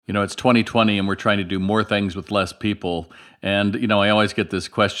It's 2020 and we're trying to do more things with less people. And, I always get this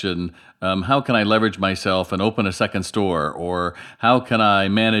question, how can I leverage myself and open a second store? Or how can I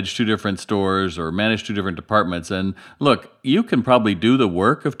manage two different stores or manage two different departments? And look, you can probably do the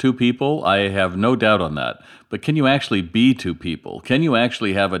work of two people. I have no doubt on that. But can you actually be two people? Can you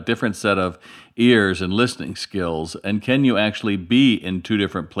actually have a different set of ears and listening skills? And can you actually be in two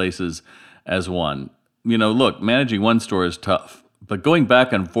different places as one? Look, managing one store is tough. But going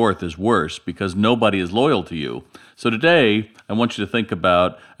back and forth is worse because nobody is loyal to you. So today, I want you to think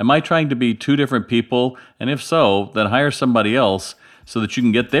about, am I trying to be two different people? And if so, then hire somebody else so that you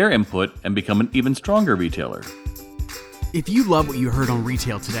can get their input and become an even stronger retailer. If you love what you heard on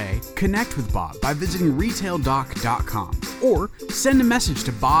Retail Today, connect with Bob by visiting retaildoc.com or send a message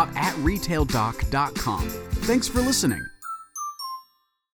to bob@retaildoc.com. Thanks for listening.